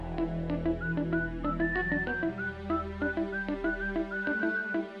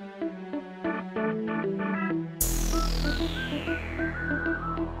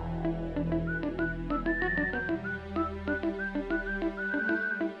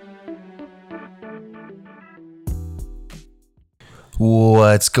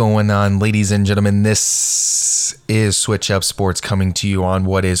What's going on, ladies and gentlemen? This is Switch Up Sports coming to you on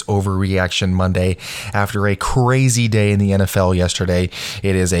what is Overreaction Monday. After a crazy day in the NFL yesterday,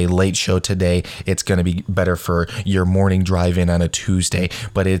 it is a late show today. It's going to be better for your morning drive-in on a Tuesday,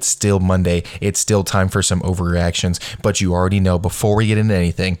 but it's still Monday. It's still time for some overreactions, but you already know before we get into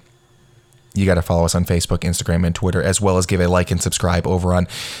anything, you got to follow us on Facebook, Instagram, and Twitter, as well as give a like and subscribe over on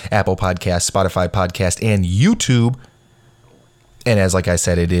Apple Podcasts, Spotify Podcast, and YouTube. And as like I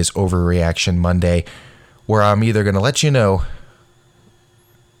said, it is Overreaction Monday, where I'm either going to let you know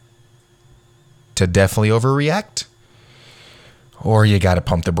to definitely overreact, or you got to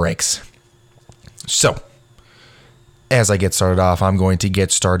pump the brakes. So, as I get started off, I'm going to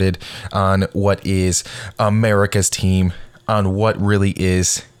get started on what is America's team, on what really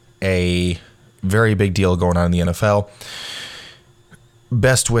is a very big deal going on in the NFL.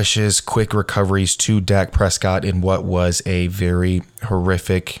 Best wishes, quick recoveries to Dak Prescott in what was a very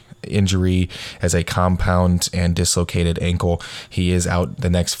horrific injury as a compound and dislocated ankle. He is out the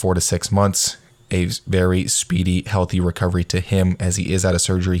next 4 to 6 months. A very speedy, healthy recovery to him as he is out of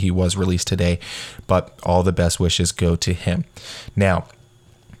surgery. He was released today, but all the best wishes go to him. Now,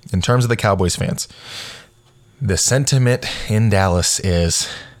 in terms of the Cowboys fans, the sentiment in Dallas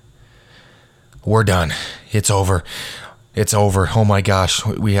is, we're done. It's over. It's over. Oh my gosh,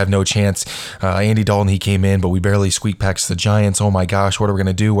 we have no chance. Andy Dalton, he came in, but we barely squeaked past the Giants. Oh my gosh, what are we going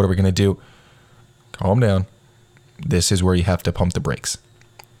to do? What are we going to do? Calm down. This is where you have to pump the brakes.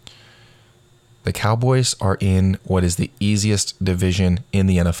 The Cowboys are in what is the easiest division in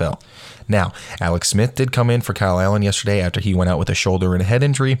the NFL. Now, Alex Smith did come in for Kyle Allen yesterday after he went out with a shoulder and a head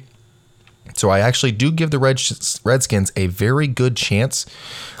injury. So I actually do give the Redskins a very good chance,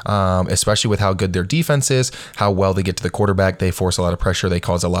 especially with how good their defense is, how well they get to the quarterback. They force a lot of pressure. They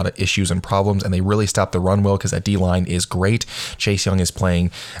cause a lot of issues and problems, and they really stop the run well because that D-line is great. Chase Young is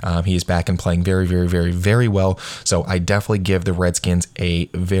playing. He is back and playing very, very, very, very well. So I definitely give the Redskins a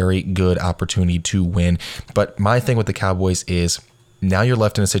very good opportunity to win. But my thing with the Cowboys is now you're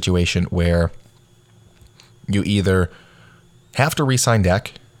left in a situation where you either have to re-sign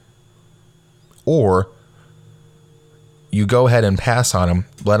Dak, or you go ahead and pass on him,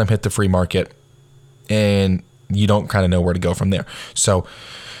 let him hit the free market, and you don't kind of know where to go from there. So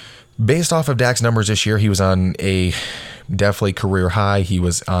based off of Dak's numbers this year, he was on a definitely career high. He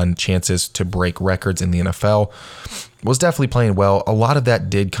was on chances to break records in the NFL, was definitely playing well. A lot of that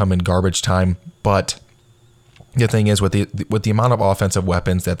did come in garbage time, but the thing is, with the amount of offensive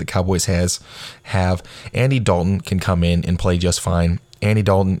weapons that the Cowboys have, Andy Dalton can come in and play just fine. Andy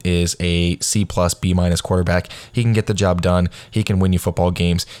Dalton is a C+, B- quarterback. He can get the job done. He can win you football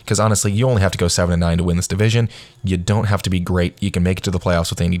games. Because honestly, you only have to go 7-9 to win this division. You don't have to be great. You can make it to the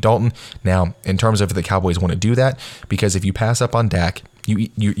playoffs with Andy Dalton. Now, in terms of if the Cowboys want to do that, because if you pass up on Dak,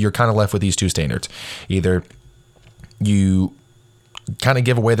 you're kind of left with these two standards. Either you kind of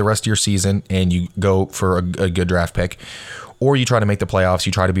give away the rest of your season and you go for a good draft pick, or you try to make the playoffs,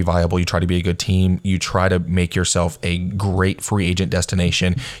 you try to be viable, you try to be a good team, you try to make yourself a great free agent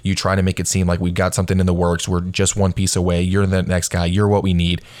destination, you try to make it seem like we've got something in the works, we're just one piece away, you're the next guy, you're what we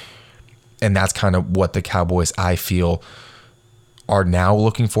need. And that's kind of what the Cowboys, I feel, are now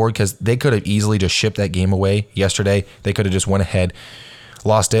looking for, because they could have easily just shipped that game away yesterday. They could have just went ahead,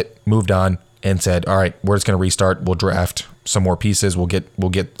 lost it, moved on, and said, all right, we're just going to restart. We'll draft some more pieces. We'll get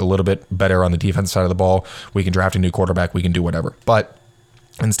a little bit better on the defense side of the ball. We can draft a new quarterback. We can do whatever. But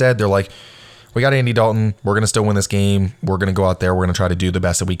instead, they're like, we got Andy Dalton. We're going to still win this game. We're going to go out there. We're going to try to do the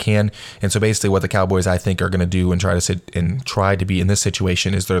best that we can. And so basically what the Cowboys, I think, are going to do and try to be in this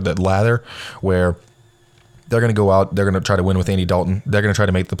situation is they're the lather where they're going to go out. They're going to try to win with Andy Dalton. They're going to try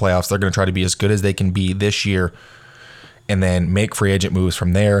to make the playoffs. They're going to try to be as good as they can be this year, and then make free agent moves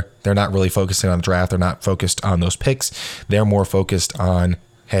from there. They're not really focusing on the draft. They're not focused on those picks. They're more focused on,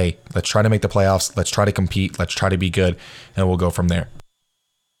 hey, let's try to make the playoffs. Let's try to compete. Let's try to be good, and we'll go from there.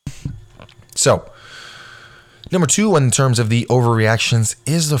 So, number 2 in terms of the overreactions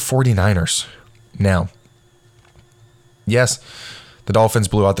is the 49ers. Now, yes, the Dolphins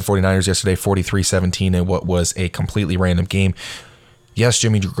blew out the 49ers yesterday 43-17 in what was a completely random game. Yes,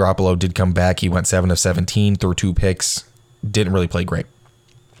 Jimmy Garoppolo did come back. He went 7 of 17, threw 2 picks. Didn't really play great.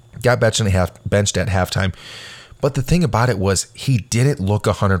 Got benched at halftime. But the thing about it was he didn't look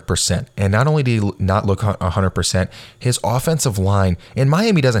 100%. And not only did he not look 100%, his offensive line, and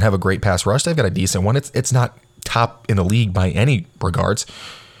Miami doesn't have a great pass rush. They've got a decent one. It's not top in the league by any regards.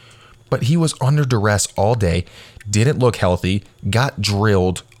 But he was under duress all day, didn't look healthy, got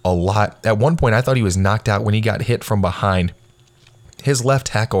drilled a lot. At one point, I thought he was knocked out when he got hit from behind. His left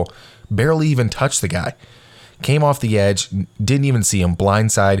tackle barely even touched the guy. came off the edge, didn't even see him,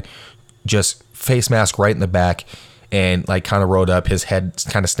 blindside, just face mask right in the back, and like kind of rode up, his head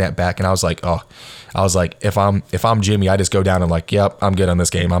kind of snapped back, and I was like, if I'm Jimmy, I just go down and like, yep, I'm good on this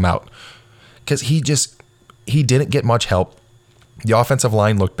game, I'm out. Because he didn't get much help. The offensive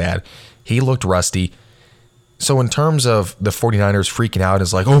line looked bad. He looked rusty. So in terms of the 49ers freaking out,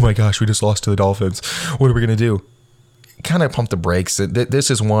 is like, oh my gosh, we just lost to the Dolphins. What are we going to do? Kind of pump the brakes. This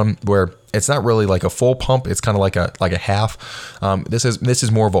is one where it's not really like a full pump. It's kind of like a half. This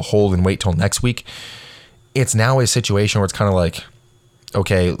is more of a hold and wait till next week. It's now a situation where it's kind of like,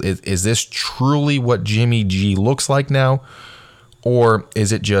 okay, is this truly what Jimmy G looks like now? Or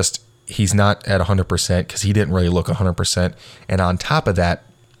is it just he's not at 100% because he didn't really look 100%? And on top of that,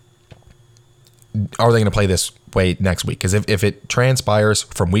 are they going to play this way next week? Because if it transpires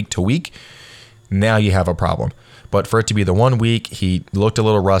from week to week, now you have a problem. But for it to be the 1 week, he looked a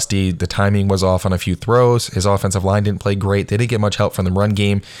little rusty. The timing was off on a few throws. His offensive line didn't play great. They didn't get much help from the run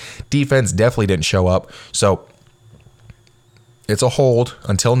game. Defense definitely didn't show up. So it's a hold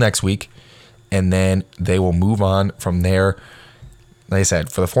until next week, and then they will move on from there. Like I said,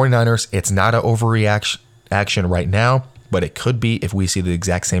 for the 49ers, it's not an overreaction right now, but it could be if we see the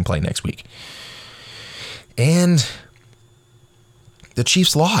exact same play next week. And the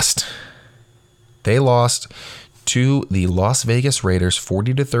Chiefs lost. They lost to the Las Vegas Raiders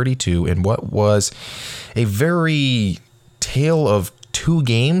 40-32 in what was a very tale of two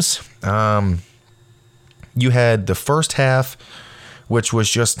games. You had the first half, which was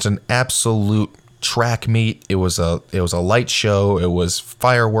just an absolute track meet. It was a light show. It was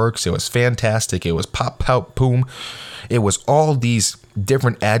fireworks. It was fantastic. It was pop, pout, boom. It was all these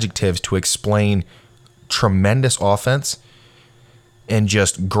different adjectives to explain tremendous offense and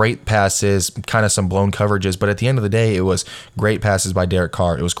just great passes, kind of some blown coverages. But at the end of the day, it was great passes by Derek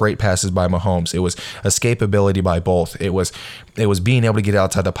Carr. It was great passes by Mahomes. It was escapability by both. It was being able to get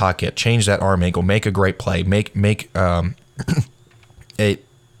outside the pocket, change that arm angle, make a great play, make I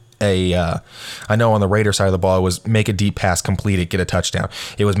know on the Raider side of the ball, it was make a deep pass, complete it, get a touchdown.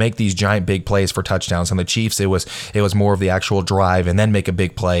 It was make these giant big plays for touchdowns. On the Chiefs, it was more of the actual drive and then make a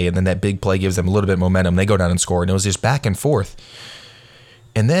big play, and then that big play gives them a little bit of momentum. They go down and score, and it was just back and forth.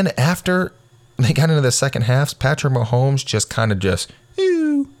 And then after they got into the second half, Patrick Mahomes just kind of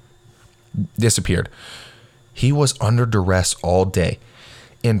disappeared. He was under duress all day.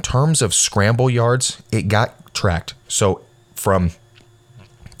 In terms of scramble yards, it got tracked. So from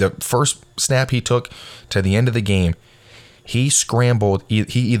the first snap he took to the end of the game, he scrambled. He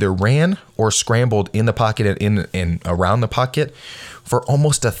either ran or scrambled in the pocket and around the pocket for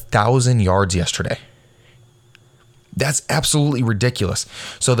almost 1,000 yards yesterday. That's absolutely ridiculous.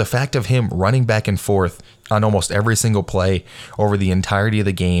 So the fact of him running back and forth on almost every single play over the entirety of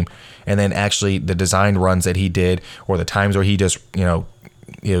the game, and then actually the designed runs that he did, or the times where he just,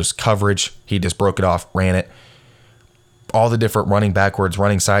 it was coverage, he just broke it off, ran it. All the different running backwards,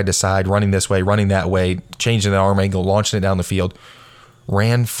 running side to side, running this way, running that way, changing the arm angle, launching it down the field,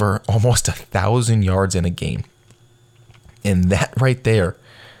 ran for almost 1,000 yards in a game. And that right there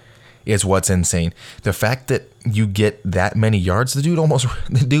is what's insane. The fact that you get that many yards, the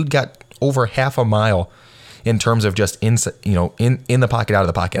dude got over half a mile in terms of just in the pocket, out of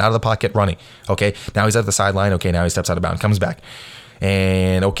the pocket, running. Okay, now he's at the sideline. Okay, now he steps out of bounds, comes back.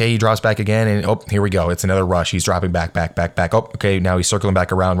 And okay, he drops back again, and here we go. It's another rush. He's dropping back. Oh, okay, now he's circling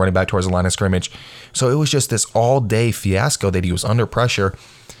back around, running back towards the line of scrimmage. So it was just this all-day fiasco that he was under pressure.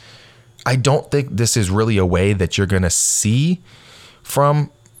 I don't think this is really a way that you're going to see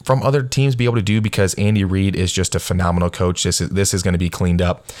from other teams be able to do, because Andy Reid is just a phenomenal coach. This is going to be cleaned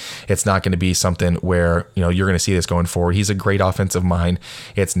up. It's not going to be something where you're going to see this going forward. He's a great offensive mind.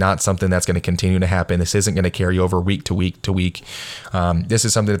 It's not something that's going to continue to happen. This isn't going to carry over week to week to week. This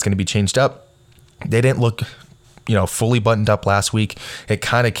is something that's going to be changed up. They didn't look fully buttoned up last week. It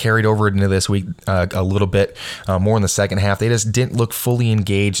kind of carried over into this week a little bit more in the second half. They just didn't look fully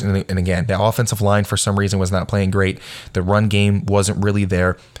engaged. And again, the offensive line for some reason was not playing great. The run game wasn't really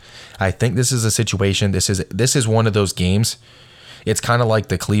there. I think this is a situation. This is one of those games. It's kind of like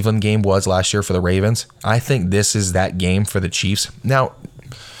the Cleveland game was last year for the Ravens. I think this is that game for the Chiefs. Now,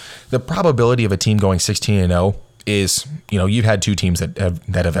 the probability of a team going 16-0 is, you've had two teams that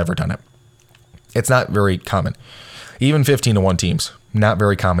have ever done it. It's not very common. Even 15-1 teams, not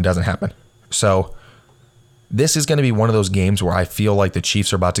very common, doesn't happen. So this is going to be one of those games where I feel like the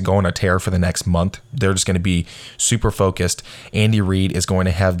Chiefs are about to go on a tear for the next month. They're just going to be super focused. Andy Reid is going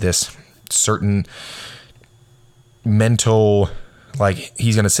to have this certain mental, like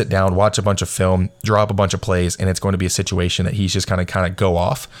he's going to sit down, watch a bunch of film, draw up a bunch of plays, and it's going to be a situation that he's just going to kind of go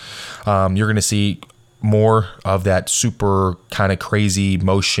off. You're going to see more of that super kind of crazy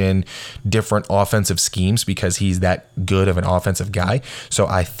motion, different offensive schemes because he's that good of an offensive guy. So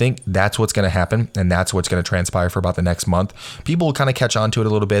I think that's what's going to happen, and that's what's going to transpire for about the next month. People will kind of catch on to it a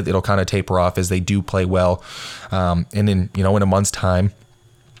little bit. It'll kind of taper off as they do play well. And in a month's time,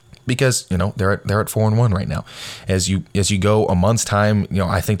 because they're at 4-1 right now. As you go a month's time,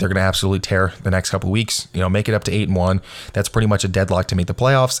 I think they're going to absolutely tear the next couple of weeks. Make it up to 8-1. That's pretty much a deadlock to make the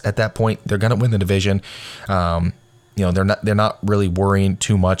playoffs. At that point, they're going to win the division. They're not really worrying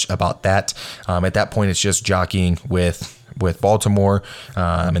too much about that. At that point, it's just jockeying with Baltimore.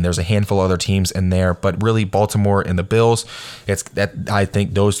 And there's a handful of other teams in there, but really Baltimore and the Bills, I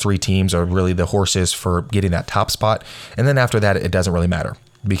think those three teams are really the horses for getting that top spot. And then after that, it doesn't really matter,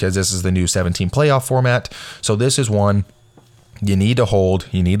 because this is the new 17 playoff format. So this is one you need to hold.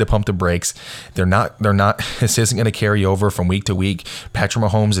 You need to pump the brakes. They're not, this isn't going to carry over from week to week. Patrick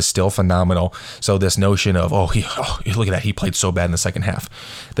Mahomes is still phenomenal. So this notion of, look at that, he played so bad in the second half.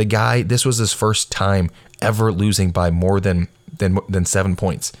 The guy, this was his first time ever losing by more than 7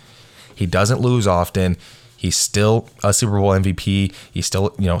 points. He doesn't lose often. He's still a Super Bowl MVP. He's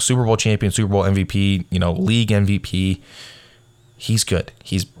still, Super Bowl champion, Super Bowl MVP, league MVP. He's good.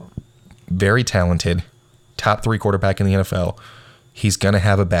 He's very talented, top 3 quarterback in the NFL. He's going to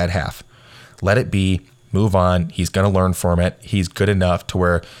have a bad half. Let it be, move on. He's going to learn from it. He's good enough to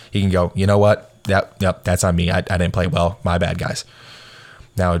where he can go, you know what? Yep, that's on me. I didn't play well. My bad, guys.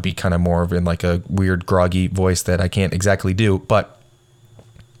 Now it'd be kind of more of in like a weird groggy voice that I can't exactly do, but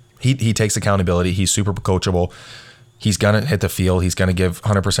he takes accountability. He's super coachable. He's going to hit the field. He's going to give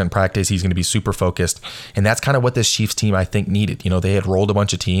 100% practice. He's going to be super focused. And that's kind of what this Chiefs team, I think, needed. They had rolled a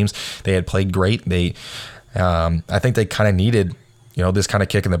bunch of teams. They had played great. I think they kind of needed, this kind of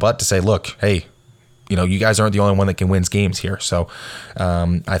kick in the butt to say, look, hey, you guys aren't the only one that can win games here. So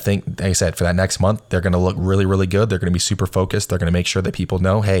I think, like I said, for that next month, they're going to look really, really good. They're going to be super focused. They're going to make sure that people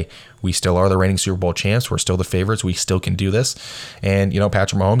know, hey, we still are the reigning Super Bowl champs. We're still the favorites. We still can do this. And,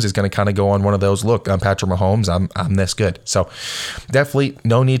 Patrick Mahomes is going to kind of go on one of those, look, I'm Patrick Mahomes. I'm this good. So definitely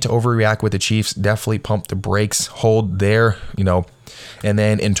no need to overreact with the Chiefs. Definitely pump the brakes, hold there, And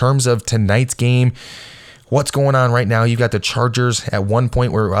then in terms of tonight's game, what's going on right now? You've got the Chargers. At one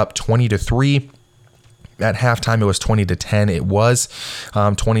point, we're up 20-3. At halftime, it was 20-10. It was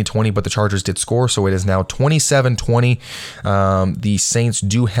 20-20, but the Chargers did score, so it is now 27-20. The Saints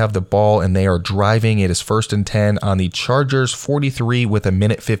do have the ball, and they are driving. It is 1st and 10 on the Chargers, 43 with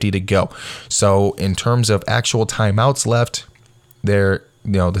 1:50 to go. So in terms of actual timeouts left, the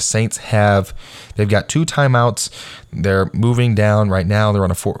Saints they've got 2 timeouts. They're moving down right now. They're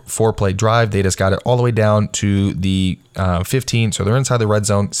on a 4-play drive. They just got it all the way down to the 15, so they're inside the red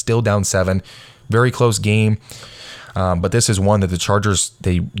zone, still down 7. Very close game, but this is one that the Chargers,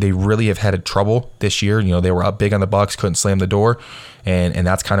 they really have had trouble this year. They were up big on the Bucs, couldn't slam the door, and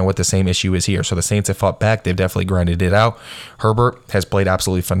that's kind of what the same issue is here. So the Saints have fought back. They've definitely grinded it out. Herbert has played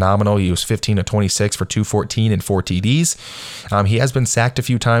absolutely phenomenal. He was 15-26 for 214 and 4 TDs. He has been sacked a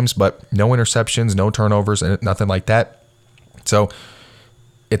few times, but no interceptions, no turnovers, and nothing like that. So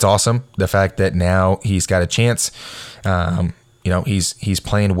it's awesome, the fact that now he's got a chance. He's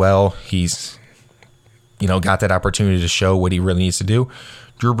playing well. He's got that opportunity to show what he really needs to do.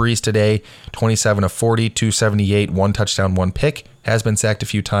 Drew Brees today, 27 of 40, 278, 1 touchdown, 1 pick, has been sacked a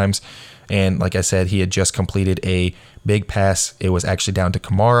few times. And like I said, he had just completed a big pass. It was actually down to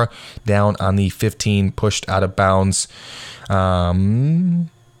Kamara, down on the 15, pushed out of bounds.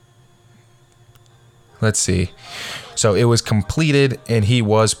 Let's see. So it was completed, and he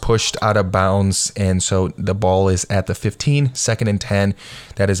was pushed out of bounds, and so the ball is at the 15, 2nd and 10.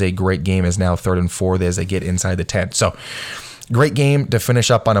 That is a great game. Is now 3rd and 4 as they get inside the 10. So great game to finish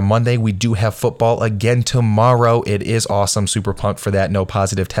up on a Monday. We do have football again tomorrow. It is awesome. Super pumped for that. No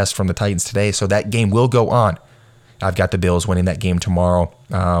positive test from the Titans today, so that game will go on. I've got the Bills winning that game tomorrow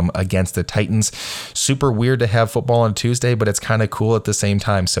against the Titans. Super weird to have football on Tuesday, but it's kind of cool at the same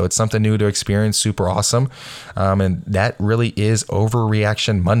time. So it's something new to experience. Super awesome. And that really is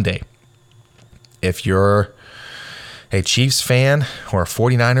Overreaction Monday. If you're a Chiefs fan or a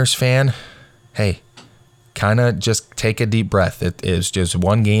 49ers fan, hey, kind of just take a deep breath. It is just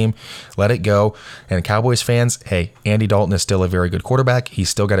one game. Let it go. And Cowboys fans, hey, Andy Dalton is still a very good quarterback. He's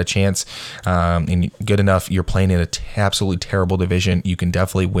still got a chance. And good enough. You're playing in an absolutely terrible division. You can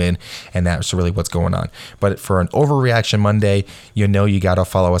definitely win. And that's really what's going on. But for an Overreaction Monday, you got to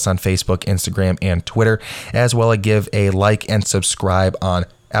follow us on Facebook, Instagram, and Twitter, as well as give a like and subscribe on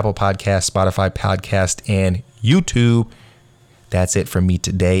Apple Podcasts, Spotify Podcast, and YouTube. That's it from me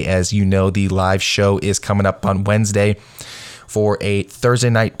today. As you know, the live show is coming up on Wednesday for a Thursday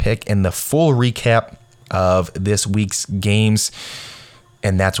night pick and the full recap of this week's games.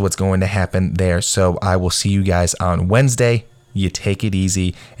 And that's what's going to happen there. So I will see you guys on Wednesday. You take it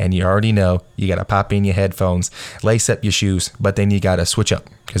easy, and you already know you got to pop in your headphones, lace up your shoes, but then you got to switch up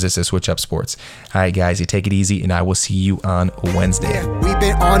because it's a switch up sports. All right, guys, you take it easy, and I will see you on Wednesday. Yeah, we've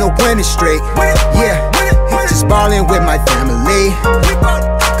been on a winning streak. Yeah, just balling with my family,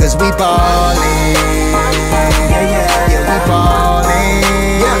 cause we ballin'.